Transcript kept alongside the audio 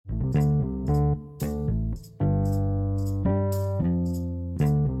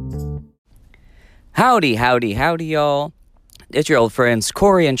Howdy, howdy, howdy, y'all. It's your old friends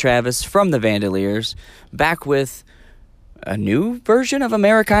Cory and Travis from the Vandoliers, back with a new version of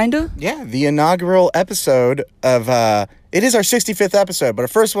Amerikinda? Yeah, the inaugural episode of, it is our 65th episode, but our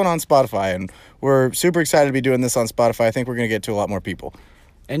first one on Spotify, and we're super excited to be doing this on Spotify. I think we're going to get to a lot more people.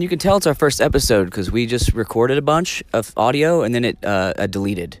 And you can tell it's our first episode because we just recorded a bunch of audio and then it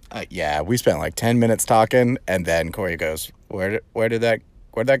deleted. Yeah, we spent like 10 minutes talking, and then Cory goes, where'd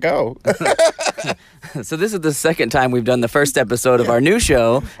that go? So this is the second time we've done the first episode of our new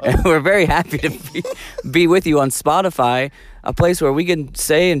show, and we're very happy to be with you on Spotify, a place where we can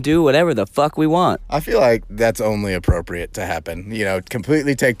say and do whatever the fuck we want. I feel like that's only appropriate to happen. You know,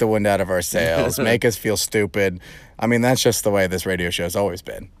 completely take the wind out of our sails, make us feel stupid. I mean, that's just the way this radio show's always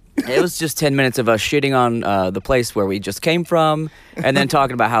been. It was just 10 minutes of us shitting on the place where we just came from, and then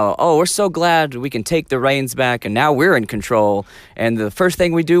talking about how, we're so glad we can take the reins back, and now we're in control, and the first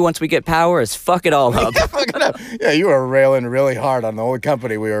thing we do once we get power is fuck it all up. Yeah, you were railing really hard on the old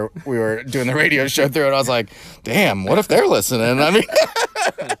company we were doing the radio show through, and I was like, damn, what if they're listening? I mean...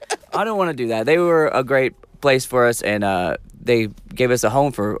 I don't want to do that. They were a great place for us, and they gave us a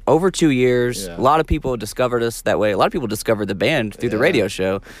home for over 2 years. Yeah. A lot of people discovered us that way. A lot of people discovered the band through the radio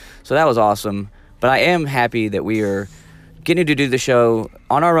show. So that was awesome. But I am happy that we are getting to do the show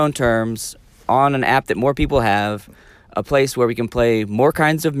on our own terms, on an app that more people have, a place where we can play more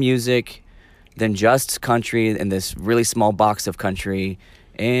kinds of music than just country in this really small box of country.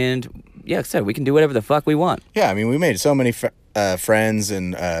 And, yeah, like I said, we can do whatever the fuck we want. Yeah, I mean, we made so many friends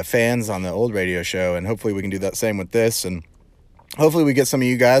and fans on the old radio show, and hopefully we can do that same with this, and hopefully we get some of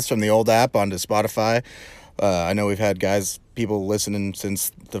you guys from the old app onto Spotify. I know we've had people listening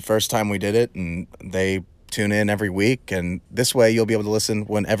since the first time we did it, and they tune in every week, and this way you'll be able to listen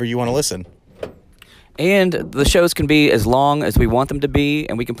whenever you want to listen. And the shows can be as long as we want them to be,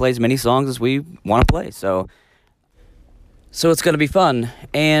 and we can play as many songs as we want to play. So it's going to be fun.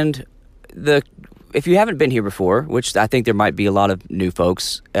 And if you haven't been here before, which I think there might be a lot of new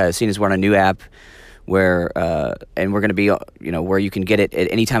folks, seeing as we're on a new app, where and we're going to be, where you can get it at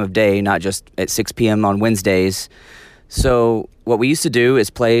any time of day, not just at 6 p.m. on Wednesdays. So what we used to do is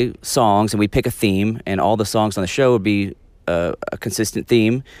play songs, and we'd pick a theme, and all the songs on the show would be a consistent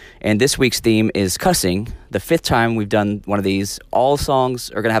theme. And this week's theme is cussing. The 5th time we've done one of these. All songs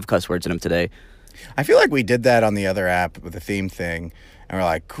are going to have cuss words in them today. I feel like we did that on the other app with the theme thing, and we're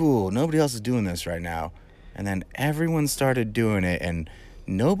like, cool, nobody else is doing this right now. And then everyone started doing it, and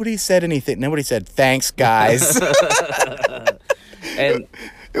nobody said anything. Nobody said, thanks, guys. And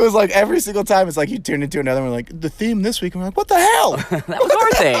it was like every single time, it's like you tune into another one, like, the theme this week, and we're like, what the hell? That was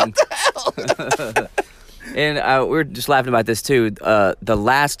our thing. What the hell? And we were just laughing about this, too. The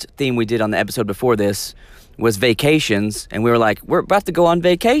last theme we did on the episode before this was vacations, and we were like, we're about to go on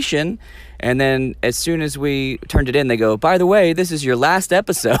vacation. And then as soon as we turned it in, they go, by the way, this is your last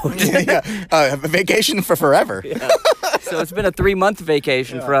episode. Vacation for forever. Yeah. So it's been a 3-month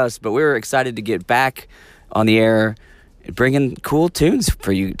vacation for us, but we were excited to get back on the air, bringing cool tunes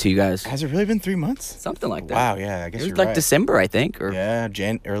to you guys. Has it really been 3 months? Something like that. Wow, yeah, I guess it was you're like December, I think. Or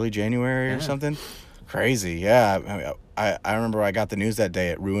early January or something. Crazy, yeah. I remember I got the news that day.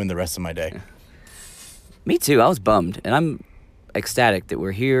 It ruined the rest of my day. Me too. I was bummed, and I'm ecstatic that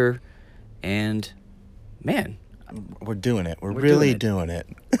we're here. And, man, we're doing it. We're really doing it.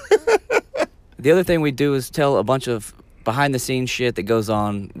 The other thing we do is tell a bunch of behind-the-scenes shit that goes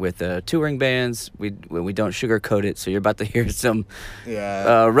on with touring bands. We don't sugarcoat it, so you're about to hear some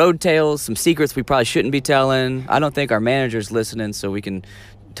road tales, some secrets we probably shouldn't be telling. I don't think our manager's listening, so we can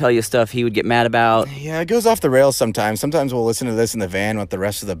tell you stuff he would get mad about. Yeah, it goes off the rails sometimes. Sometimes we'll listen to this in the van with the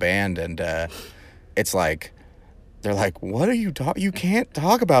rest of the band, and it's like... They're like, what are you talking? You can't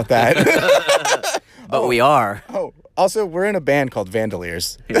talk about that. But we are. Oh, also, we're in a band called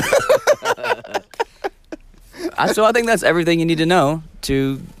Vandoliers. So I think that's everything you need to know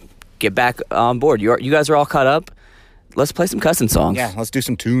to get back on board. You guys are all caught up. Let's play some cussing songs. Yeah, let's do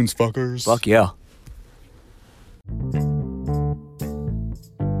some tunes, fuckers. Fuck yeah.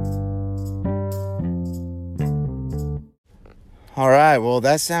 All right, well,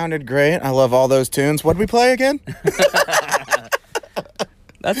 that sounded great. I love all those tunes. What did we play again?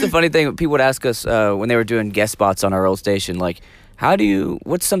 That's the funny thing. People would ask us when they were doing guest spots on our old station, like,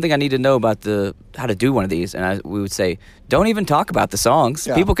 what's something I need to know about how to do one of these? And we would say, don't even talk about the songs.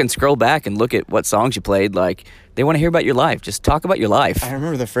 Yeah. People can scroll back and look at what songs you played. Like, they want to hear about your life. Just talk about your life. I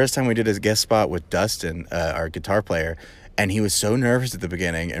remember the first time we did his guest spot with Dustin, our guitar player, and he was so nervous at the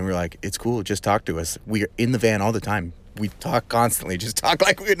beginning, and we were like, it's cool, just talk to us. We are in the van all the time. we talk constantly, just talk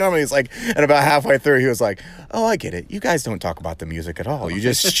like we would normally. It's like, and about halfway through, he was like, "Oh, I get it. You guys don't talk about the music at all. You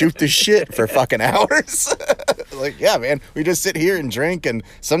just shoot the shit for fucking hours." Like, yeah, man, we just sit here and drink and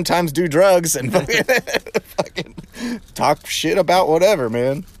sometimes do drugs and fucking talk shit about whatever,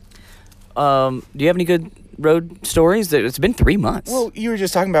 man. Do you have any good road stories? It's been 3 months. Well, you were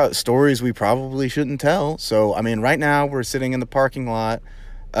just talking about stories we probably shouldn't tell. So, I mean, right now we're sitting in the parking lot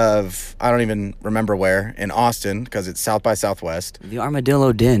of, I don't even remember where, in Austin, because it's South by Southwest. The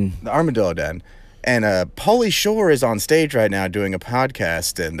Armadillo Den. The Armadillo Den. And Pauly Shore is on stage right now doing a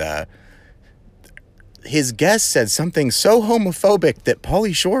podcast, and his guest said something so homophobic that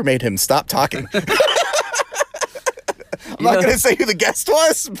Pauly Shore made him stop talking. I'm not going to say who the guest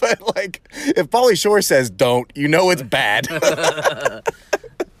was, but, like, if Pauly Shore says don't, you know it's bad.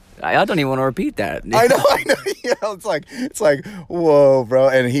 I don't even want to repeat that. I know. You know, it's like, whoa, bro.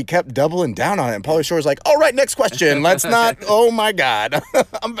 And he kept doubling down on it. And Pauly Shore's like, all right, next question. Let's not, oh my God.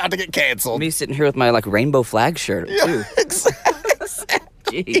 I'm about to get canceled. Me sitting here with my, like, rainbow flag shirt, too.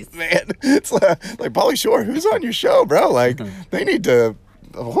 Exactly. Jeez. Man. It's like Pauly Shore, who's on your show, bro? Like, they need to,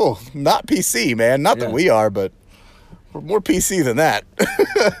 not PC, man. Not that we are, but we're more PC than that.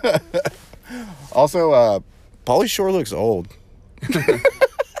 Also, Pauly Shore looks old.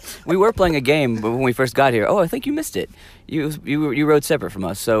 We were playing a game when we first got here. Oh, I think you missed it. You rode separate from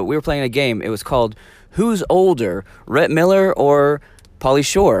us. So we were playing a game. It was called Who's Older, Rhett Miller or Pauly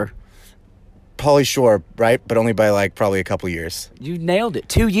Shore? Pauly Shore, right? But only by, like, probably a couple years. You nailed it.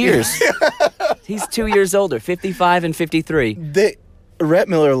 2 years. He's 2 years older, 55 and 53. Rhett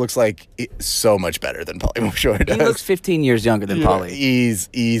Miller looks like so much better than Pauly Shore does. He looks 15 years younger than Pauly.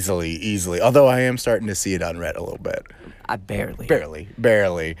 Easily. Although I am starting to see it on Rhett a little bit.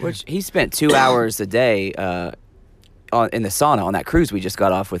 Barely. Which he spent 2 hours a day in the sauna on that cruise we just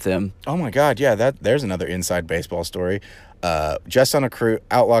got off with him. Oh my God, yeah. There's another inside baseball story. Just on a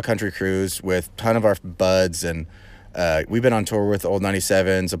outlaw country cruise with a ton of our buds, and we've been on tour with Old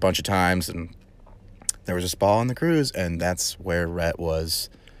 97s a bunch of times, and there was a spa on the cruise, and that's where Rhett was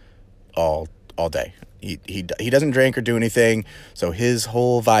all day. He doesn't drink or do anything, so his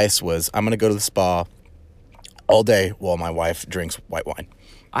whole vice was, I'm gonna go to the spa all day while my wife drinks white wine.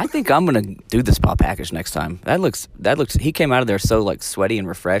 I think I'm gonna do the spa package next time. That looks. He came out of there so, like, sweaty and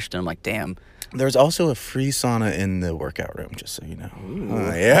refreshed, and I'm like, damn. There's also a free sauna in the workout room, just so you know.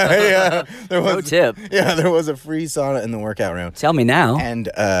 Yeah. There was, no tip. Yeah, there was a free sauna in the workout room. Tell me now. And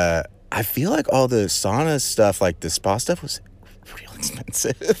I feel like all the sauna stuff, like the spa stuff, was real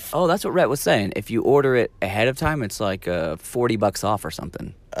expensive. Oh, that's what Rhett was saying. If you order it ahead of time, it's like $40 off or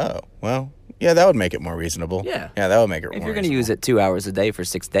something. Oh, well, yeah, that would make it more reasonable. Yeah, that would make it more If you're going to use it 2 hours a day for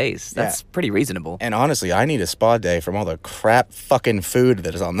 6 days, that's pretty reasonable. And honestly, I need a spa day from all the crap fucking food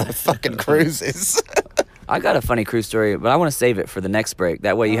that is on the fucking cruises. I got a funny cruise story, but I want to save it for the next break.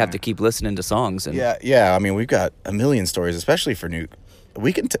 That way you have to keep listening to songs. And Yeah. I mean, we've got a million stories, especially for new.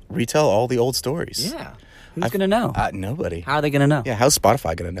 We can retell all the old stories. Yeah. Who's going to know? Nobody. How are they going to know? Yeah, how's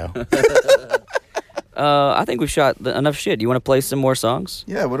Spotify going to know? I think we've shot enough shit. You want to play some more songs?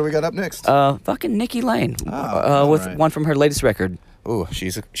 Yeah, what do we got up next? Fucking Nikki Lane. With one from her latest record. Ooh,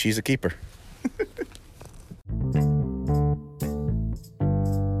 she's a keeper.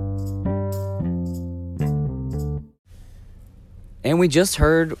 And we just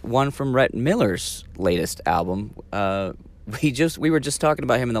heard one from Rhett Miller's latest album. We were just talking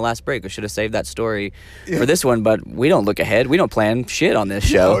about him in the last break. I should have saved that story for this one, but we don't look ahead. We don't plan shit on this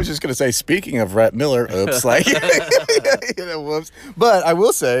show. I was just gonna say, speaking of Rhett Miller, oops, like, whoops. But I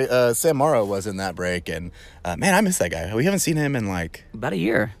will say, Sam Morrow was in that break, and man, I miss that guy. We haven't seen him in like about a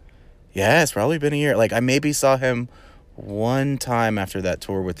year. Yeah, it's probably been a year. Like, I maybe saw him one time after that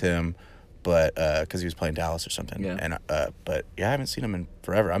tour with him, but because he was playing Dallas or something. Yeah. And but yeah, I haven't seen him in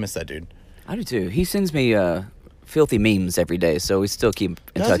forever. I miss that dude. I do too. He sends me filthy memes every day, so we still keep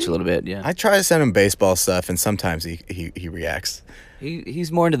in touch a little bit. Yeah. I try to send him baseball stuff, and sometimes he reacts.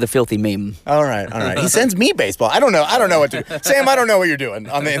 He's more into the filthy meme. All right. He sends me baseball. I don't know what to do. Sam, I don't know what you're doing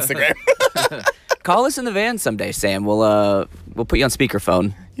on the Instagram. Call us in the van someday, Sam. We'll put you on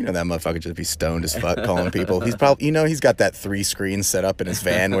speakerphone. You know that motherfucker just be stoned as fuck calling people. He's probably, he's got that 3 screens set up in his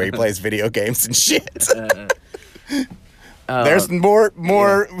van where he plays video games and shit. There's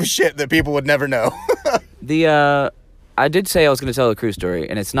more shit that people would never know. I did say I was going to tell a cruise story,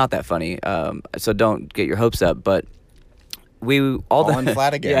 and it's not that funny. So don't get your hopes up. But falling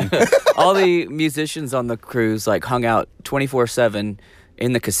flat again. Yeah, all the musicians on the cruise like hung out 24/7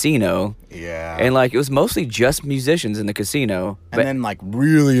 in the casino. Yeah. And like it was mostly just musicians in the casino. And then like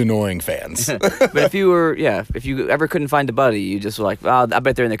really annoying fans. But if you ever couldn't find a buddy, you just were like, oh, I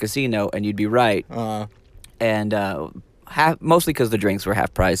bet they're in the casino, and you'd be right. and mostly because the drinks were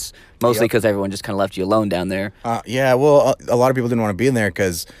half price, mostly because everyone just kind of left you alone down there. Yeah, well, a lot of people didn't want to be in there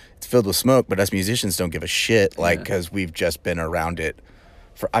because it's filled with smoke, but us musicians don't give a shit, because we've just been around it.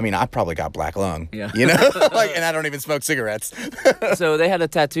 I probably got black lung, you know, and I don't even smoke cigarettes. So they had a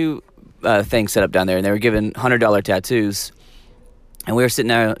tattoo thing set up down there, and they were giving $100 tattoos. And we were sitting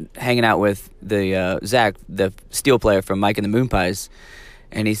there hanging out with the Zach, the steel player from Mike and the Moon Pies,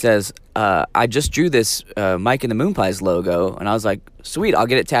 and he says, I just drew this Mike and the Moon Pies logo, and I was like, sweet, I'll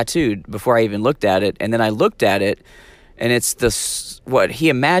get it tattooed before I even looked at it. And then I looked at it, and it's what he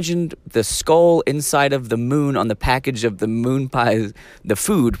imagined the skull inside of the moon on the package of the Moon Pies, the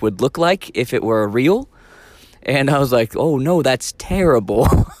food, would look like if it were real. And I was like, oh no, that's terrible.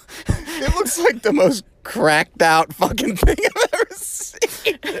 It looks like the most cracked out fucking thing I've ever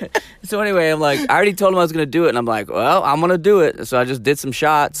seen. So anyway, I'm like, I already told him I was going to do it, and I'm like, well, I'm going to do it. So I just did some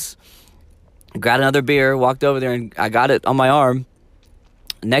shots, got another beer, walked over there, and I got it on my arm.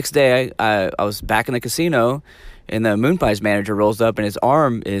 Next day, I was back in the casino, and the Moon Pies manager rolls up, and his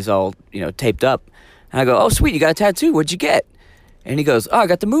arm is all, taped up. And I go, oh, sweet, you got a tattoo. What'd you get? And he goes, oh, I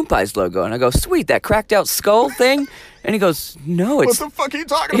got the Moon Pies logo. And I go, sweet, that cracked out skull thing? And he goes, no, it's... What the fuck are you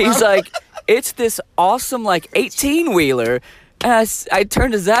talking about? He's like, it's this awesome, 18-wheeler. And I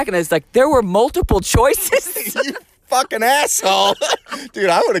turned to Zach, and I was like, there were multiple choices. You fucking asshole. Dude,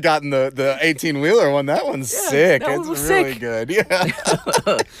 I would have gotten the 18-wheeler one. That one's sick. That it's one was really sick. Good.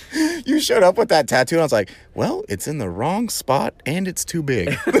 Yeah. You showed up with that tattoo, and I was like, well, it's in the wrong spot, and it's too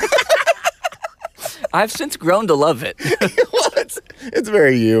big. I've since grown to love it. Well, it's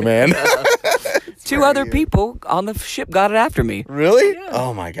very you, man. Two other people on the ship got it after me. Really? Yeah.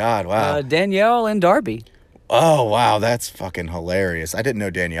 Oh, my God. Wow. Danielle and Darby. Oh, wow. That's fucking hilarious. I didn't know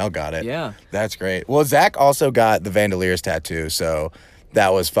Danielle got it. Yeah. That's great. Well, Zach also got the Vandoliers tattoo, so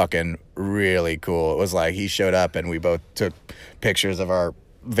that was fucking really cool. It was like he showed up, and we both took pictures of our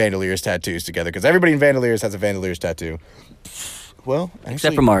Vandoliers tattoos together, because everybody in Vandoliers has a Vandoliers tattoo. Well, actually,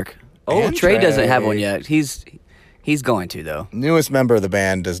 Except for Mark. Oh, and Trey doesn't have Trey. one yet. He's going to, though. Newest member of the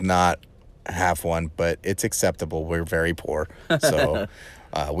band does not have one, but it's acceptable. We're very poor. So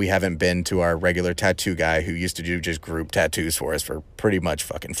we haven't been to our regular tattoo guy who used to do just group tattoos for us for pretty much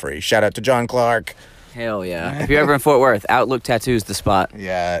fucking free. Shout out to John Clark. Hell yeah. If you're ever in Fort Worth, Outlook Tattoo's the spot.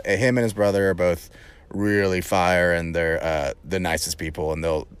 Yeah, him and his brother are both really fire, and they're the nicest people, and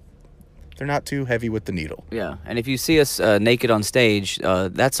they're not too heavy with the needle. Yeah, and if you see us naked on stage,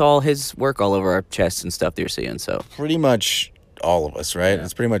 that's all his work all over our chests and stuff that you're seeing, so. Pretty much all of us, right? Yeah.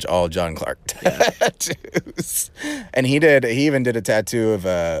 It's pretty much all John Clark tattoos. And he even did a tattoo of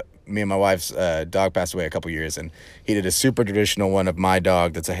me and my wife's dog passed away a couple years, and he did a super traditional one of my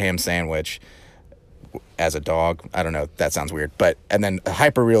dog that's a ham sandwich as a dog. I don't know, that sounds weird. And then a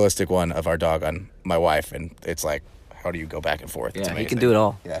hyper realistic one of our dog on my wife, and it's like, how do you go back and forth? It's Yeah, amazing. he can do it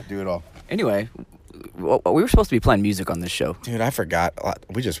all. Yeah, do it all. Anyway, we were supposed to be playing music on this show. Dude, I forgot.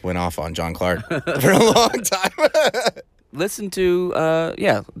 We just went off on John Clark for a long time. Listen to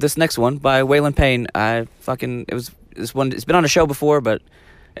this next one by Waylon Payne. It's been on a show before, but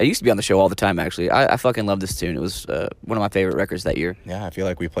it used to be on the show all the time, actually. I fucking love this tune. It was one of my favorite records that year. Yeah, I feel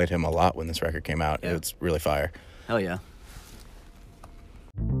like we played him a lot when this record came out. Yeah. It's really fire. Hell yeah.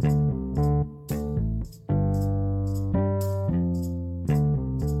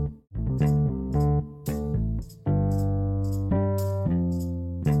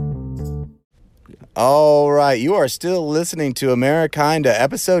 All right, you are still listening to Amerikinda,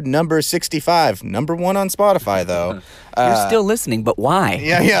 episode number 65. Number 1 on Spotify, though. You're still listening, but why?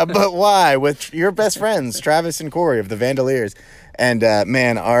 Yeah, but why? With your best friends, Travis and Cory of the Vandoliers. And,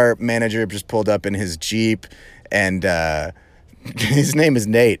 man, our manager just pulled up in his Jeep, and his name is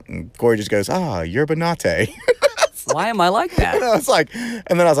Nate. And Cory just goes, yerba mate. Why am I like that? And I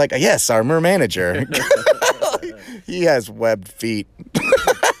was like, yes, our manager. He has webbed feet.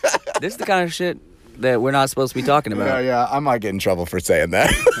 This is the kind of shit that we're not supposed to be talking about. Yeah, I might get in trouble for saying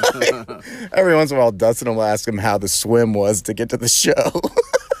that. Every once in a while, Dustin will ask him how the swim was to get to the show.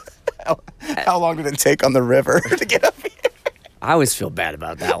 How long did it take on the river to get up here? I always feel bad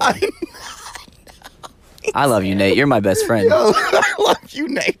about that one. I love you, Nate. You're my best friend. Yo, I love you,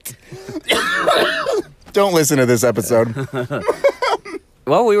 Nate. Don't listen to this episode.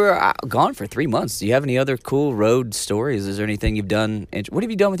 Well, we were gone for 3 months. Do you have any other cool road stories? Is there anything you've done? What have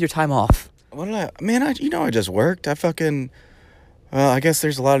you done with your time off? What did I just worked. I guess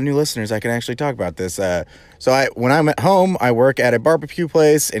there's a lot of new listeners. I can actually talk about this. When I'm at home, I work at a barbecue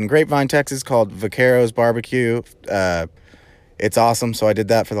place in Grapevine, Texas called Vaqueros Barbecue. It's awesome. So I did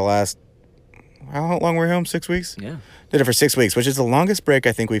that for the last, how long were we home? 6 weeks? Yeah. Did it for 6 weeks, which is the longest break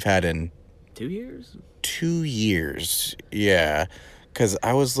I think we've had in 2 years? 2 years, yeah. Because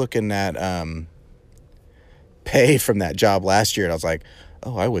I was looking at pay from that job last year, and I was like,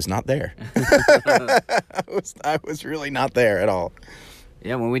 oh, I was not there. I was really not there at all.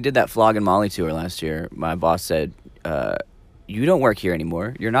 Yeah, when we did that Flog and Molly tour last year, my boss said, you don't work here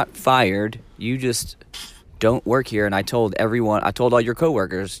anymore. You're not fired. You just don't work here. And I told all your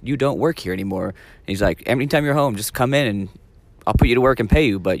coworkers, you don't work here anymore. And he's like, anytime you're home, just come in and I'll put you to work and pay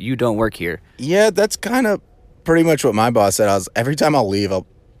you, but you don't work here. Yeah, that's kind of pretty much what my boss said. Every time I'll leave, I'll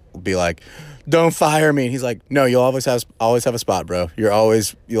be like, don't fire me. And he's like, no, you'll always have a spot, bro. You'll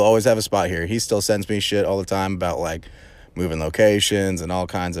always have a spot here. He still sends me shit all the time about like moving locations and all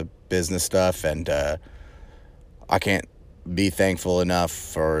kinds of business stuff. And I can't be thankful enough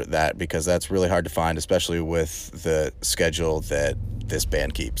for that, because that's really hard to find, especially with the schedule that this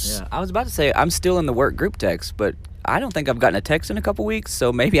band keeps. Yeah, I was about to say, I'm still in the work group text, but I don't think I've gotten a text in a couple weeks,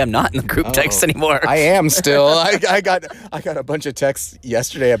 so maybe I'm not in the group text anymore. I am still. I got a bunch of texts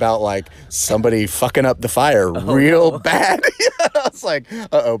yesterday about like somebody fucking up the fire real bad. I was like,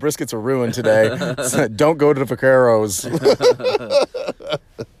 briskets are ruined today. So don't go to the Vaqueros.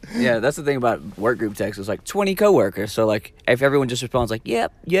 Yeah, that's the thing about work group text. It's like 20 coworkers. So like if everyone just responds like,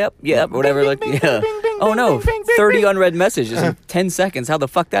 yep, whatever, like, yeah. Oh no, 30 unread messages in 10 seconds. How the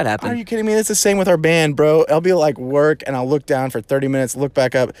fuck that happened? Are you kidding me? It's the same with our band, bro. I'll be like work and I'll look down for 30 minutes, look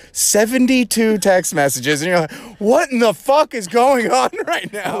back up, 72 text messages. And you're like, what in the fuck is going on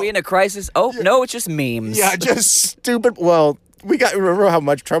right now? Are we in a crisis? Oh, yeah. No, it's just memes. Yeah, just stupid. Well, remember how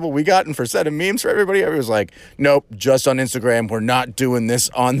much trouble we got in for sending memes for everybody? Everybody was like, nope, just on Instagram. We're not doing this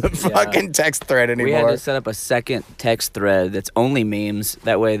on the fucking text thread anymore. We had to set up a second text thread that's only memes.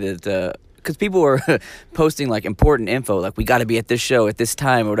 That way that, because people were posting like important info, like we got to be at this show at this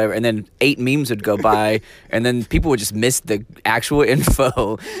time or whatever, and then 8 memes would go by, and then people would just miss the actual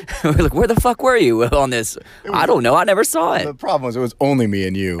info. We're like, where the fuck were you on this? I don't know. I never saw it. The problem was it was only me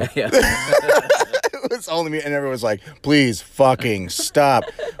and you. Yeah. It was only me, and everyone was like, please fucking stop.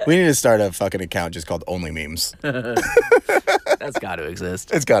 We need to start a fucking account just called Only Memes. That's got to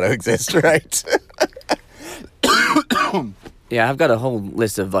exist. It's got to exist, right? Yeah, I've got a whole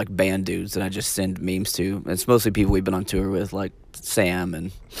list of like band dudes that I just send memes to. It's mostly people we've been on tour with, like Sam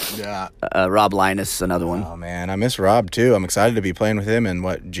and Rob Linus, another one. Oh man, I miss Rob too. I'm excited to be playing with him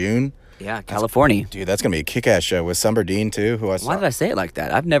in June? Yeah, California. Dude, that's gonna be a kick-ass show with Summer Dean too, who I saw. Why did I say it like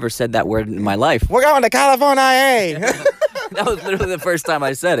that? I've never said that word in my life. We're going to California, eh? That was literally the first time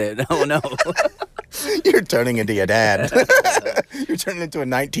I said it. Oh no. You're turning into your dad. You're turning into a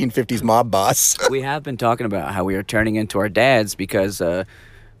 1950s mob boss. We have been talking about how we are turning into our dads, because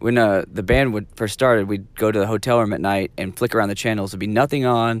when the band first started, we'd go to the hotel room at night and flick around the channels. There'd be nothing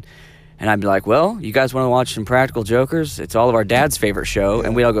on. And I'd be like, well, you guys want to watch some Practical Jokers? It's all of our dad's favorite show. Yeah.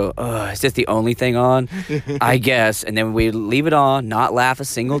 And we'd all go, is this the only thing on? I guess. And then we'd leave it on, not laugh a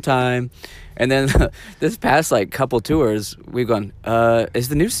single time. And then this past like couple tours, we've gone, is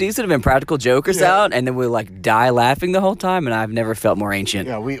the new season of Impractical Jokers out? And then we like die laughing the whole time, and I've never felt more ancient.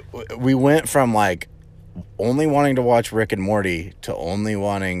 Yeah, we went from like only wanting to watch Rick and Morty to only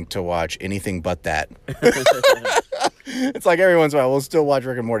wanting to watch anything but that. It's like every once in a while we'll still watch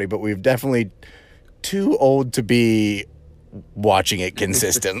Rick and Morty, but we've definitely too old to be watching it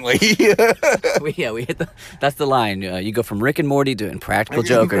consistently. we hit that's the line. You go from Rick and Morty to Impractical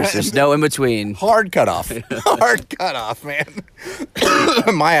Jokers. There's no in between. Hard cutoff. Hard cutoff, man.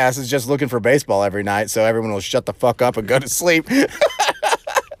 My ass is just looking for baseball every night, so everyone will shut the fuck up and go to sleep.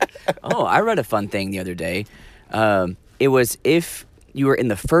 Oh, I read a fun thing the other day. It was if you were in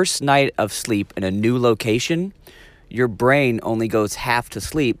the first night of sleep in a new location, your brain only goes half to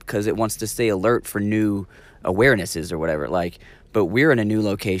sleep because it wants to stay alert for new awarenesses or whatever. But we're in a new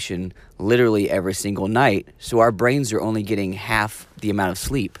location literally every single night, so our brains are only getting half the amount of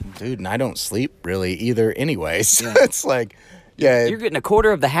sleep. Dude, and I don't sleep really either anyways. Yeah. It's like, yeah. You're getting a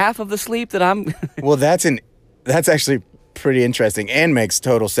quarter of the half of the sleep that I'm... Well, that's actually pretty interesting and makes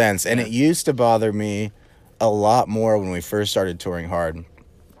total sense. And it used to bother me a lot more when we first started touring hard.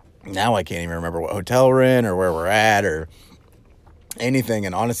 Now I can't even remember what hotel we're in or where we're at or anything.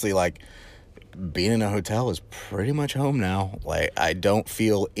 And honestly, like, being in a hotel is pretty much home now. Like, I don't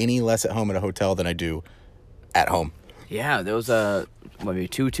feel any less at home at a hotel than I do at home. Yeah, there was maybe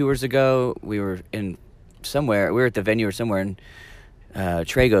 2 tours ago. We were in somewhere. We were at the venue or somewhere, and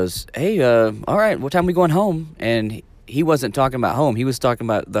Trey goes, "Hey, all right, what time are we going home?" And he wasn't talking about home. He was talking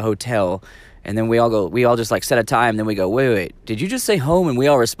about the hotel. And then we all just like set a time. Then we go, wait, did you just say home? And we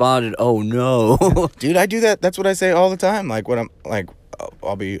all responded, oh no. Dude, I do that. That's what I say all the time. Like when I'm like,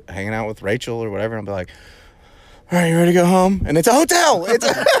 I'll be hanging out with Rachel or whatever. And I'll be like, all right, you ready to go home? And it's a hotel.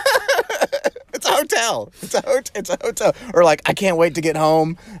 hotel. It's a hotel. Or like, I can't wait to get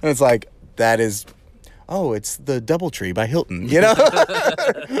home. And it's like, that is, oh, it's the Doubletree by Hilton, you know?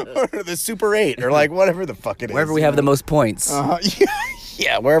 Or the Super 8 or like whatever the fuck it is. Wherever we have the most points.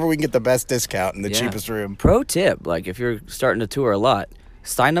 Yeah, wherever we can get the best discount in the cheapest room. Pro tip, like if you're starting to tour a lot,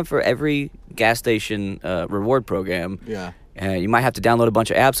 sign up for every gas station reward program. Yeah. You might have to download a bunch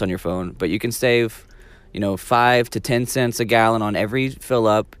of apps on your phone, but you can save, 5 to 10 cents a gallon on every fill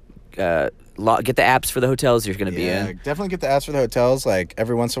up. Get the apps for the hotels you're going to be in. Definitely get the apps for the hotels. Like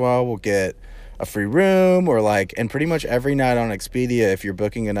every once in a while, we'll get a free room, or like, and pretty much every night on Expedia, if you're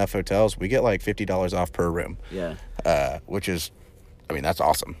booking enough hotels, we get like $50 off per room. Yeah. Which is, I mean, that's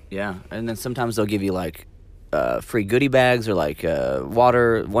awesome. Yeah, and then sometimes they'll give you like free goodie bags or like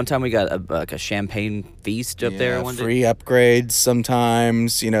water. One time we got a champagne feast up there. Free upgrades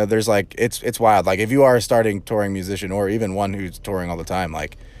sometimes. There's like, it's wild. Like if you are a starting touring musician or even one who's touring all the time,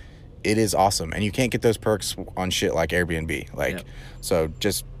 like it is awesome. And you can't get those perks on shit like Airbnb. Like, so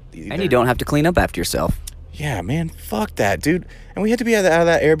just... And you don't have to clean up after yourself. Yeah, man, fuck that, dude. And we had to be out of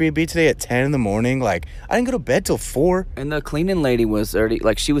that Airbnb today at 10 in the morning. Like, I didn't go to bed till 4. And the cleaning lady was already,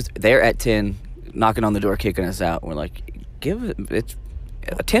 like, she was there at 10, knocking on the door, kicking us out. We're like, it's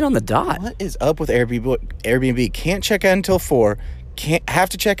 10 on the dot. What is up with Airbnb? Can't check out until 4. Can't have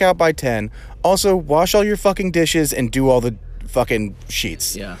to check out by 10. Also, wash all your fucking dishes and do all the fucking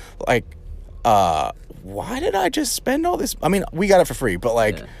sheets. Yeah. Like, why did I just spend all this? I mean, we got it for free, but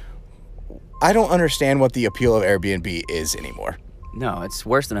like... Yeah. I don't understand what the appeal of Airbnb is anymore. No, it's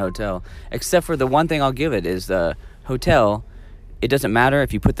worse than a hotel. Except for the one thing I'll give it is the hotel, it doesn't matter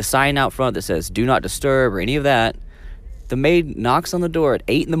if you put the sign out front that says do not disturb or any of that. The maid knocks on the door at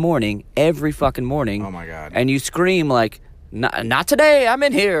 8 in the morning, every fucking morning. Oh my God. And you scream like, not today, I'm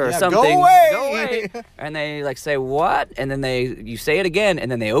in here or something. Go away. And they like say, what? And then you say it again, and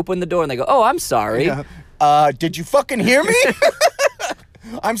then they open the door and they go, oh, I'm sorry. Yeah. Did you fucking hear me?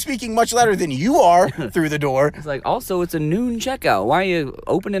 I'm speaking much louder than you are through the door. It's like, also, it's a noon checkout. Why are you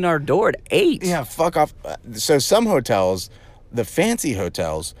opening our door at 8? Yeah, fuck off. So some hotels, the fancy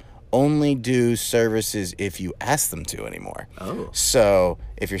hotels, only do services if you ask them to anymore. Oh. So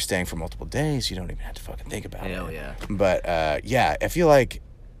if you're staying for multiple days, you don't even have to fucking think about it. Hell yeah. But, I feel like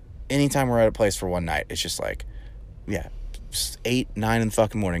anytime we're at a place for one night, it's just like, 8, 9 in the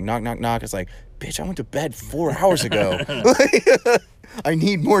fucking morning. Knock, knock, knock. It's like, bitch, I went to bed 4 hours ago. I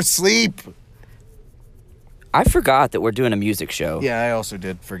need more sleep. I forgot that we're doing a music show. Yeah, I also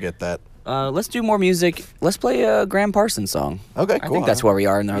did forget that. Let's do more music. Let's play a Graham Parsons song. Okay, cool. I think that's where we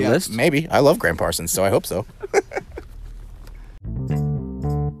are in our list. Maybe. I love Graham Parsons, so I hope so.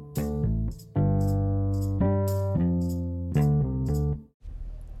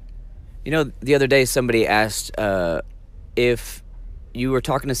 The other day somebody asked if you were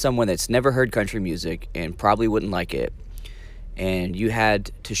talking to someone that's never heard country music and probably wouldn't like it, and you had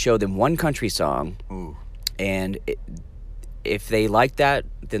to show them one country song. Ooh. And if they liked that,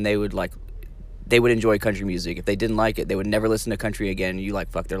 then they would enjoy country music. If they didn't like it, they would never listen to country again. You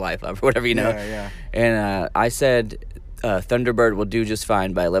fuck their life up or whatever, Yeah. And I said Thunderbird will do just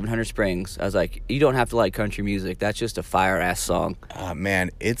fine by 1100 Springs. I was like, you don't have to like country music. That's just a fire ass song. Man,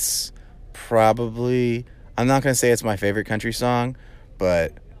 it's probably, I'm not gonna say it's my favorite country song,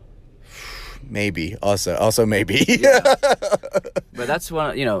 but maybe also maybe. Yeah. But that's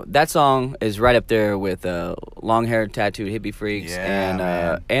one, that song is right up there with long-haired tattooed hippie freaks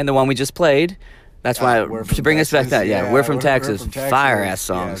and the one we just played. That's why to bring us back we're from Texas. Fire ass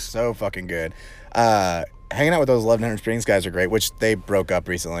songs. Yeah, so fucking good. Hanging out with those 1100 Springs guys are great, which they broke up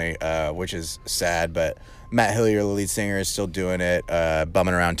recently, which is sad, but Matt Hillier, the lead singer, is still doing it,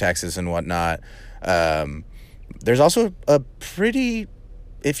 bumming around Texas and whatnot. There's also a pretty,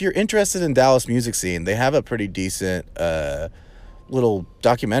 if you're interested in Dallas music scene, they have a pretty decent little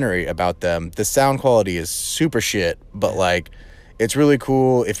documentary about them. The sound quality is super shit, but it's really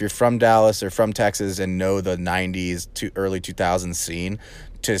cool if you're from Dallas or from Texas and know the 90s to early 2000s scene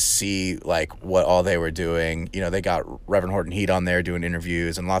to see what all they were doing. They got Reverend Horton Heat on there doing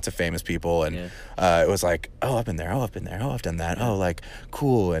interviews and lots of famous people, and it was like, oh, I've been there, oh, I've been there, oh, I've done that, oh,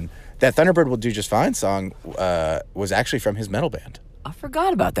 cool. And that Thunderbird Will Do Just Fine song was actually from his metal band. I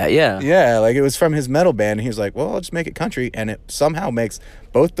forgot about that, yeah. Yeah, it was from his metal band, and he was like, well, I'll just make it country, and it somehow makes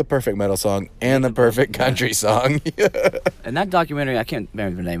both the perfect metal song and the perfect country song. And that documentary, I can't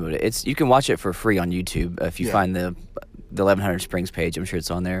remember the name of it. You can watch it for free on YouTube if you find the 1100 Springs page. I'm sure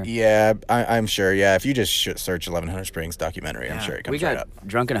it's on there. Yeah, I'm sure, yeah. If you just search 1100 Springs documentary, I'm sure it comes right up. We got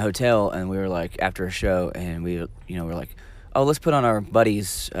drunk in a hotel, and we were after a show, and we were like, oh, let's put on our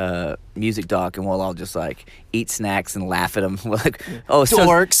buddy's music doc, and we'll all just like eat snacks and laugh at them. We're like, oh,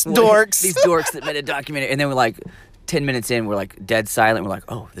 dorks. These dorks that made a documentary. And then we're like, 10 minutes in, we're like dead silent. We're like,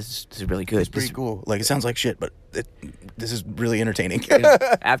 oh, this is really good. It's pretty cool. Like, it sounds like shit, but this is really entertaining.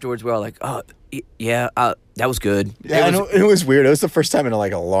 Afterwards, we're all like, oh, yeah, that was good. Yeah, it was weird. It was the first time in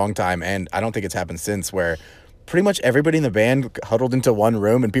like a long time, and I don't think it's happened since, where pretty much everybody in the band huddled into one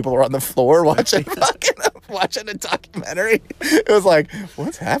room and people were on the floor watching a documentary. It was like,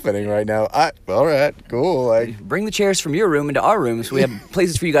 what's happening right now? All right, cool. Like, bring the chairs from your room into our room so we have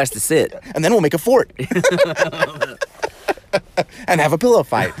places for you guys to sit. And then we'll make a fort. And have a pillow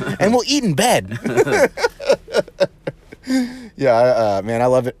fight. And we'll eat in bed. Yeah, man, I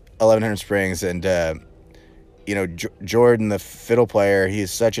love it. 1100 Springs, and Jordan, the fiddle player,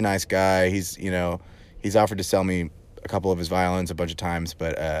 he's such a nice guy. He's offered to sell me a couple of his violins a bunch of times,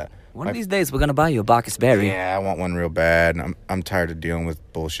 but one of these days we're gonna buy you a Bacchus Berry. Yeah, I want one real bad. I'm tired of dealing with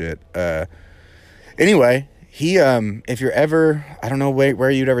bullshit. Anyway, he if you're ever, I don't know where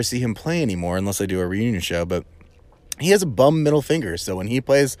you'd ever see him play anymore unless they do a reunion show, but he has a bum middle finger, so when he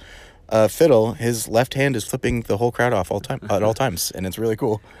plays fiddle, his left hand is flipping the whole crowd off at all times, and it's really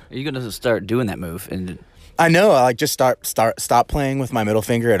cool. Are you gonna start doing that move? And I know, I like just stop playing with my middle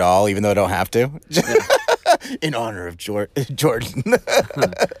finger at all, even though I don't have to. In honor of Jordan.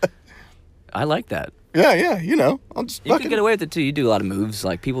 I like that. Yeah, I'll just You can get away with it too. You do a lot of moves,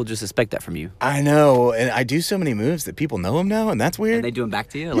 like people just expect that from you. I know, and I do so many moves that people know them now, and that's weird. And they do them back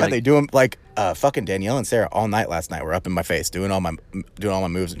to you? Yeah, they do them, like, fucking Danielle and Sarah all night last night were up in my face doing all my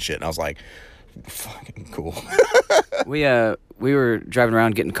moves and shit, and I was like, fucking cool. We were driving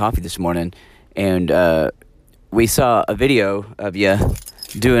around getting coffee this morning, and we saw a video of you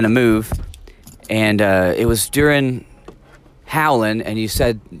doing a move, and it was during Howlin', and you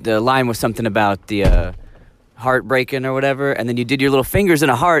said the line was something about the heart breaking or whatever, and then you did your little fingers in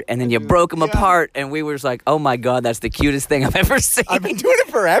a heart, and then you broke them apart, and we were just like, oh my God, that's the cutest thing I've ever seen. I've been doing it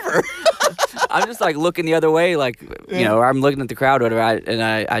forever. I'm just like looking the other way, like, I'm looking at the crowd or whatever, and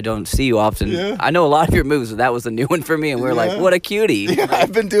I don't see you often. Yeah. I know a lot of your moves, but that was a new one for me, and we were like, what a cutie. Yeah,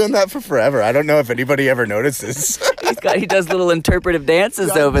 I've been doing that for forever. I don't know if anybody ever notices. He does little interpretive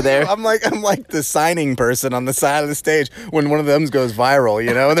dances over there. I'm like the signing person on the side of the stage when one of them goes viral,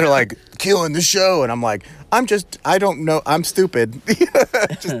 and they're like, killing the show, and I'm like, I don't know, I'm stupid.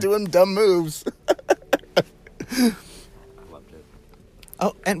 Just doing dumb moves.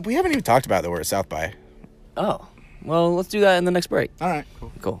 Oh, and we haven't even talked about that we're at South by. Oh, well, let's do that in the next break. All right,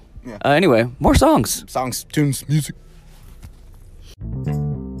 Cool. Yeah. Anyway, more songs. Songs, tunes, music.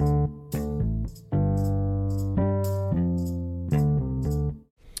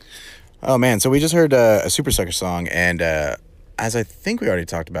 Oh, man, so we just heard a Super Sucker song, and as I think we already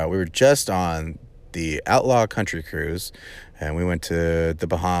talked about, we were just on the Outlaw Country Cruise, and we went to the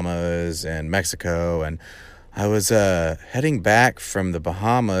Bahamas and Mexico, and I was heading back from the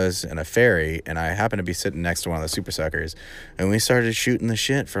Bahamas in a ferry, and I happened to be sitting next to one of the Super Suckers, and we started shooting the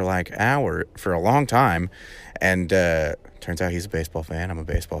shit for a long time, and turns out he's a baseball fan, I'm a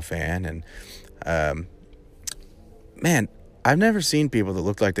baseball fan, and man, I've never seen people that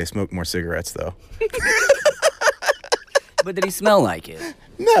look like they smoke more cigarettes, though. But did he smell like it?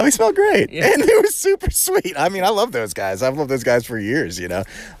 No, he smelled great. Yeah. And it was super sweet. I mean, I love those guys. I've loved those guys for years,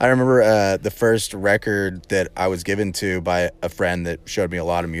 I remember the first record that I was given to by a friend that showed me a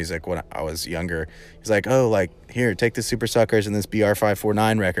lot of music when I was younger. He's like, oh, like, here, take the Super Suckers and this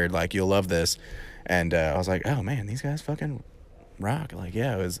BR549 record. Like, you'll love this. And I was like, oh, man, these guys fucking rock. Like,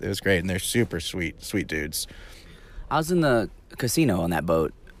 yeah, it was great. And they're super sweet dudes. I was in the casino on that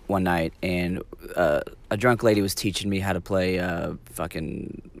boat one night, and a drunk lady was teaching me how to play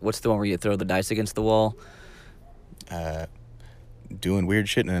what's the one where you throw the dice against the wall? Doing weird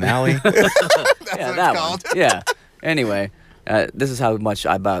shit in an alley. Yeah, that one. Yeah. Anyway, this is how much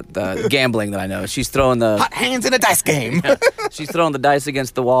about gambling that I know. She's throwing the hot hands in a dice game. Yeah. She's throwing the dice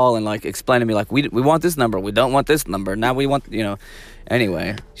against the wall and like explaining to me like we want this number, we don't want this number. Now we want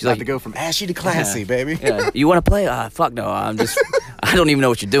Anyway, she's like to go from ashy to classy, baby. Yeah. You want to play? Fuck no. I don't even know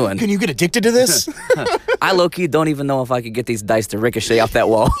what you're doing. Can you get addicted to this? I low-key don't even know if I could get these dice to ricochet off that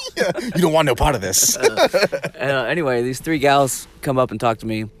wall. Yeah, you don't want no part of this. Anyway, these three gals come up and talk to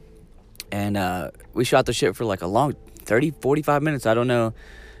me, and we shot the shit for like a long 30, 45 minutes. I don't know.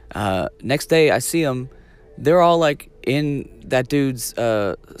 Next day, I see them. They're all like in that dude's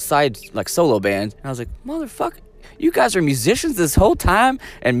side like solo band. And I was like, motherfucker. You guys are musicians this whole time,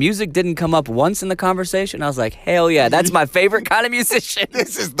 and music didn't come up once in the conversation. I was like, hell yeah, that's my favorite kind of musician.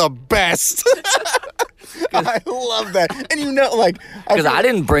 This is the best. I love that. And you know, like... Because I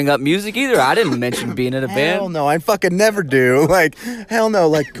didn't bring up music either. I didn't mention being in a band. Hell no, I fucking never do. Like, hell no.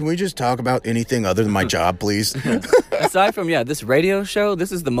 Like, can we just talk about anything other than my job, please? Aside from, this radio show,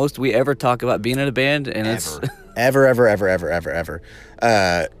 this is the most we ever talk about being in a band. And it's... Ever.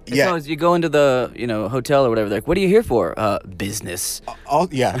 So as you go into the, hotel or whatever, they're like, what are you here for? Business.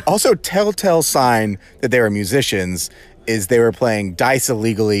 Also, telltale sign that they were musicians is they were playing dice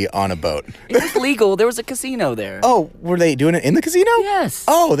illegally on a boat. It was legal. There was a casino there. Oh, were they doing it in the casino? Yes.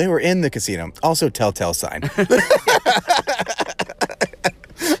 Oh, they were in the casino. Also, telltale sign.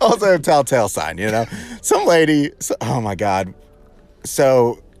 Also, telltale sign, Some lady, oh my God.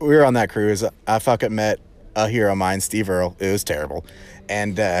 So we were on that cruise. I fucking met a hero of mine, Steve Earle. It was terrible.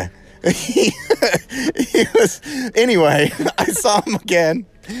 And he was, anyway, I saw him again,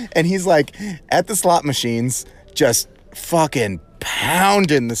 and he's like at the slot machines, just fucking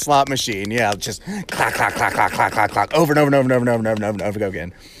pounding the slot machine. Yeah, just clack, clack, clack, clack, clack, clack, clack, over and over and over and over and over and over and over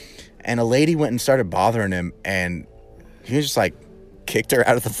again. And a lady went and started bothering him, and he was just like, kicked her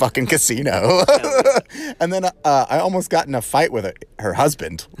out of the fucking casino. And then I almost got in a fight with her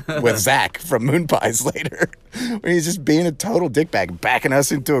husband, with Zach from Moon Pies later, when he's just being a total dickbag, backing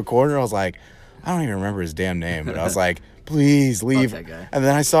us into a corner. I was like, I don't even remember his damn name, but I was like, please leave. Fuck that guy. And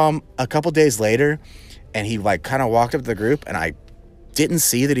then I saw him a couple days later, and he like kind of walked up to the group, and I didn't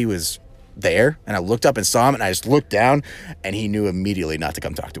see that he was there, and I looked up and saw him, and I just looked down, and he knew immediately not to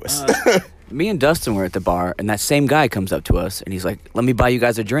come talk to us. Me and Dustin were at the bar, and that same guy comes up to us, and he's like, let me buy you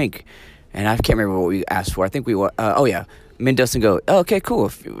guys a drink. And I can't remember what we asked for. I think we were, me and Dustin go, oh, okay, cool.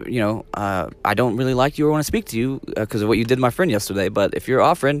 If, I don't really like you or want to speak to you because of what you did to my friend yesterday, but if you're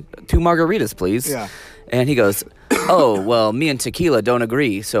offering 2 margaritas, please. Yeah. And he goes, oh, well, me and Tequila don't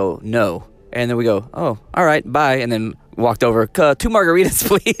agree, so no. And then we go, oh, all right, bye. And then walked over, 2 margaritas,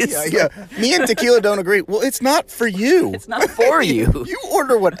 please. Yeah. Me and Tequila don't agree. Well, it's not for you. It's not for you. You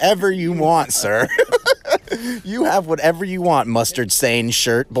order whatever you want, sir. You have whatever you want, mustard stain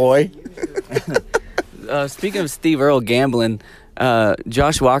shirt boy. Speaking of Steve Earle gambling,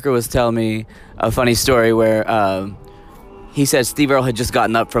 Josh Walker was telling me a funny story where he said Steve Earle had just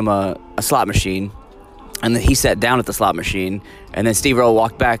gotten up from a slot machine, and then he sat down at the slot machine, and then Steve Earle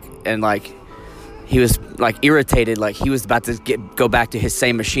walked back, and he was irritated, he was about to go back to his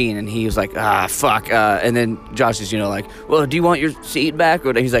same machine, and he was like, fuck. And then Josh is, well, do you want your seat back?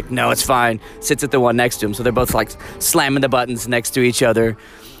 Or he's like, no, it's fine. Sits at the one next to him. So they're both slamming the buttons next to each other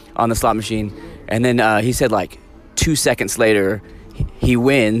on the slot machine. And then he said 2 seconds later, he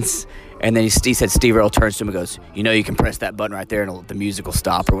wins. And then he said Steve Earle turns to him and goes, you can press that button right there and the music will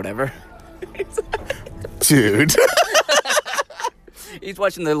stop or whatever. Dude. He's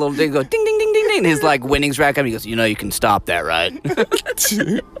watching the little ding go ding, ding, ding, ding, ding. His winnings rack up. He goes, you can stop that, right?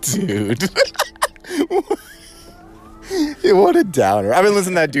 Dude. What a downer. I've been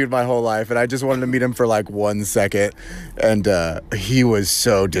listening to that dude my whole life, and I just wanted to meet him for 1 second, and he was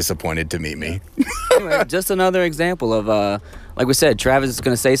so disappointed to meet me. Anyway, just another example of, like we said, Travis is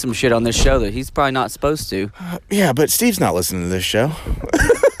going to say some shit on this show that he's probably not supposed to. Yeah, but Steve's not listening to this show.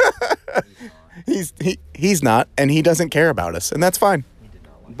 He's not, and he doesn't care about us, and that's fine.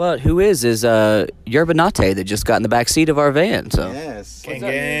 But who is Yerba Nate that just got in the back seat of our van. So yes,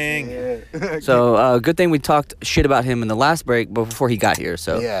 gang. So good thing we talked shit about him in the last break before he got here.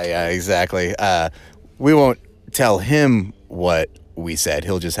 So yeah, exactly. We won't tell him what we said.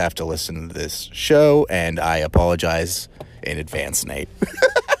 He'll just have to listen to this show, and I apologize in advance, Nate.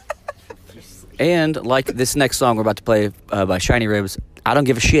 And like this next song we're about to play by Shiny Ribs, I don't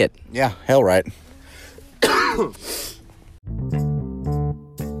give a shit. Yeah, hell right.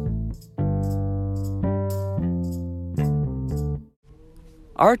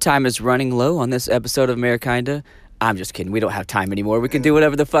 Our time is running low on this episode of Amerikinda. I'm just kidding. We don't have time anymore. We can do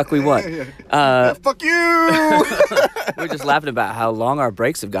whatever the fuck we want. Fuck you! We're just laughing about how long our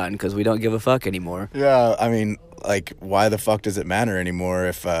breaks have gotten because we don't give a fuck anymore. Yeah, I mean, why the fuck does it matter anymore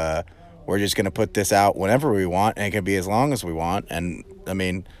if we're just going to put this out whenever we want, and it can be as long as we want, and, I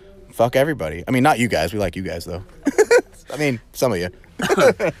mean, fuck everybody. I mean, not you guys. We like you guys, though. I mean, some of you.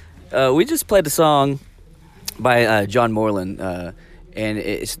 We just played a song by John Moreland, and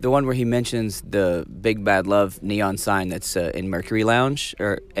it's the one where he mentions the Big Bad Love neon sign that's in Mercury Lounge.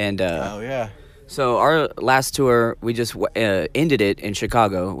 Oh, yeah. So our last tour, we just ended it in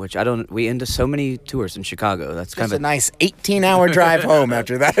Chicago, which we end so many tours in Chicago. That's kind of a nice 18-hour drive home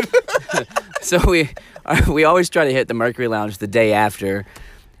after that. So we always try to hit the Mercury Lounge the day after,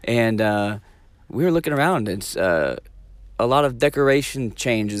 and we were looking around. It's a lot of decoration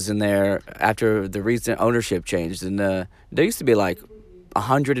changes in there after the recent ownership changed, and there used to be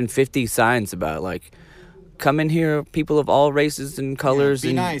 150 signs about come in here, people of all races and colors be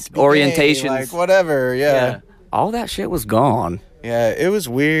and nice, be orientations. gay, like whatever, yeah. All that shit was gone. Yeah, it was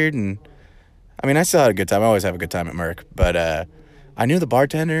weird, and I mean, I still had a good time. I always have a good time at Merc, but I knew the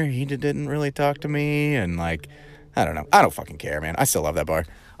bartender. He didn't really talk to me, and like, I don't know. I don't fucking care, man. I still love that bar.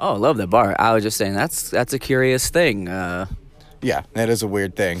 Oh, I love that bar. I was just saying that's a curious thing. Yeah, that is a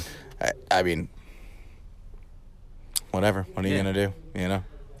weird thing. I mean, whatever. What are you gonna do? You know.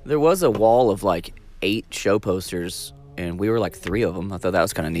 There was a wall of like 8 show posters, and we were like 3 of them. I thought that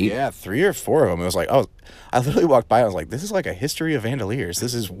was kind of neat. Yeah, 3 or 4 of them. It was like, oh, I literally walked by and I was like, this is like a history of Vandoliers.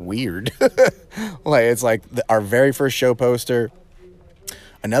 This is weird. Like, it's like our very first show poster,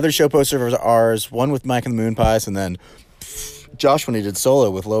 another show poster of ours, one with Mike and the Moon Pies, and then Josh when he did solo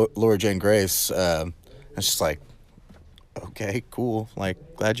with Laura Jane Grace. It's just like, okay, cool. Like,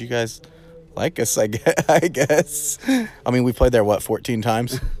 glad you guys like us, I guess. I mean, we played there, 14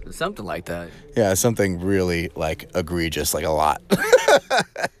 times? Something like that. Yeah, something really, like, egregious, like a lot.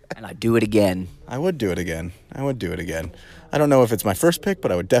 And I'd do it again. I would do it again. I don't know if it's my first pick, but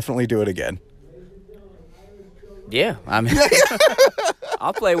I would definitely do it again. Yeah, I mean,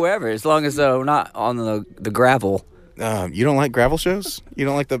 I'll play wherever, as long as we're not on the gravel. You don't like gravel shows? You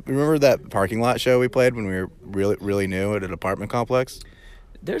don't like remember that parking lot show we played when we were really, really new at an apartment complex?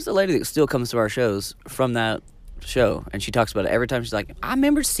 There's a lady that still comes to our shows from that show, and she talks about it every time. She's like, I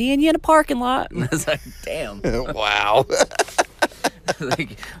remember seeing you in a parking lot. And I was like, damn. Wow.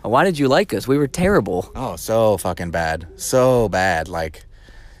 Like, why did you like us? We were terrible. Oh, so fucking bad. So bad. Like,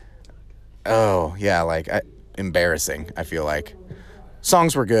 oh, yeah, like, embarrassing, I feel like.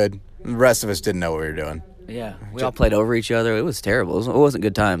 Songs were good. The rest of us didn't know what we were doing. Yeah, we all played over each other. It was terrible. It wasn't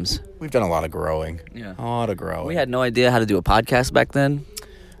good times. We've done a lot of growing. Yeah. A lot of growing. We had no idea how to do a podcast back then.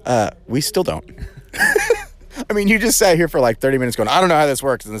 We still don't. I mean, you just sat here for like 30 minutes going, I don't know how this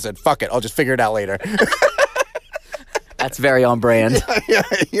works, and then said, fuck it, I'll just figure it out later. That's very on brand.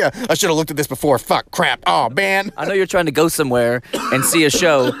 Yeah. I should have looked at this before. Fuck, crap, oh, man. I know you're trying to go somewhere and see a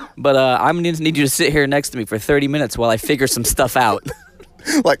show, but I'm going to need you to sit here next to me for 30 minutes while I figure some stuff out.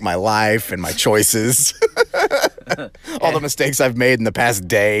 Like my life and my choices. All the mistakes I've made in the past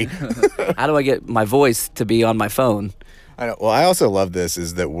day. How do I get my voice to be on my phone? I know. Well, I also love this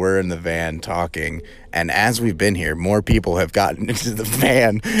is that we're in the van talking, and as we've been here, more people have gotten into the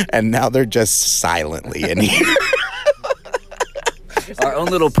van, and now they're just silently in here. Our own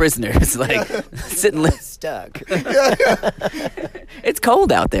little prisoners, like, sitting stuck. It's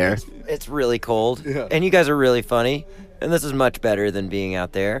cold out there. It's really cold, and you guys are really funny, and this is much better than being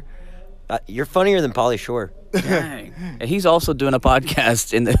out there. You're funnier than Pauly Shore. Dang. And he's also doing a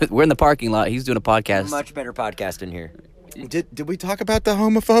podcast. We're in the parking lot. He's doing a podcast. Much better podcast in here. Did we talk about the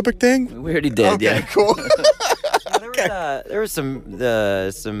homophobic thing? We already did, okay, yeah. Cool. There was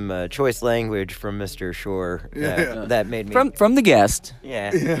some choice language from Mr. Shore that made me... From the guest.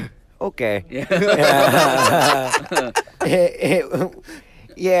 Yeah. Okay. Yeah.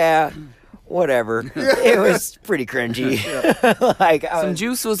 Yeah. Whatever. It was pretty cringy. Like some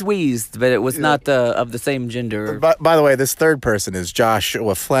juice was wheezed, but it was not of the same gender. By the way, this third person is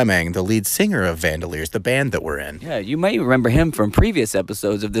Joshua Fleming, the lead singer of Vandoliers, the band that we're in. Yeah, you may remember him from previous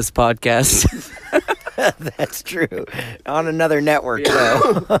episodes of this podcast. That's true. On another network,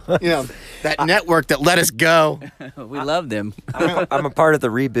 though. Yeah, that network that let us go. We loved him. I'm a part of the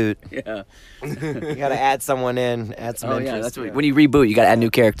reboot. Yeah. You got to add someone in, add some interest. Yeah, that's when you reboot, you got to add new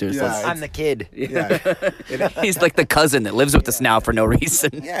characters. Yeah, I'm the kid. Yeah. He's like the cousin that lives with us now for no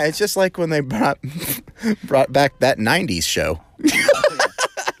reason. Yeah, it's just like when they brought back that 90s show.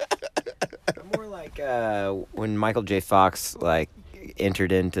 More like when Michael J. Fox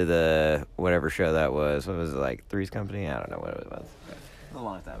entered into the whatever show that was. What was it, like Three's Company? I don't know what it was. A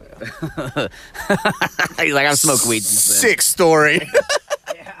long time ago. He's like, I've smoked weed since then. Sick story.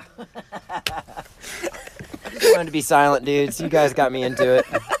 Yeah. I just wanted to be silent, dudes. You guys got me into it.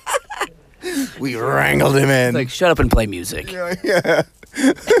 We wrangled him in. He's like, shut up and play music. Yeah.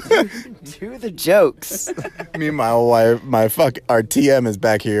 Do the jokes. Meanwhile, our TM is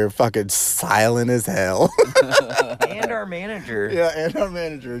back here fucking silent as hell. And our manager. Yeah, and our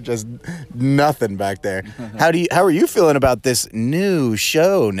manager, just nothing back there. How are you feeling about this new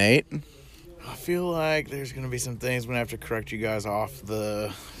show, Nate? I feel like there's going to be some things we're going to have to correct you guys off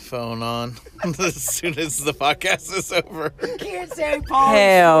the phone on as soon as the podcast is over. You can't say Pauly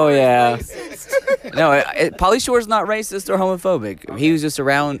Hell Shore is yeah. racist. No, Pauly Shore's not racist or homophobic. Okay. He was just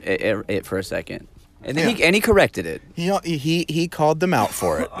around it for a second. And then he corrected it. He called them out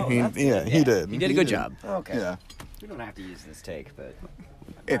for it. He did. He did a good job. Okay. Yeah. We don't have to use this take, but...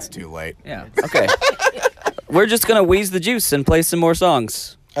 It's too late. Yeah. Okay. We're just going to wheeze the juice and play some more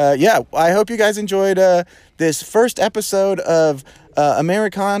songs. Yeah, I hope you guys enjoyed this first episode of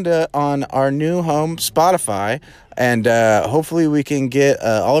Amerikinda on our new home, Spotify. And hopefully we can get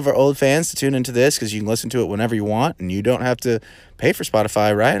all of our old fans to tune into this because you can listen to it whenever you want. And you don't have to pay for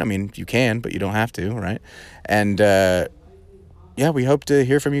Spotify, right? I mean, you can, but you don't have to, right? And yeah, we hope to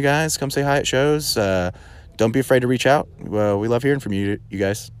hear from you guys. Come say hi at shows. Don't be afraid to reach out. We love hearing from you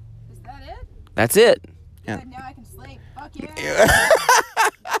guys. Is that it? That's it. Yeah. Good, now I can sleep. Fuck yeah.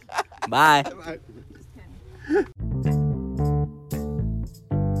 Bye. Bye.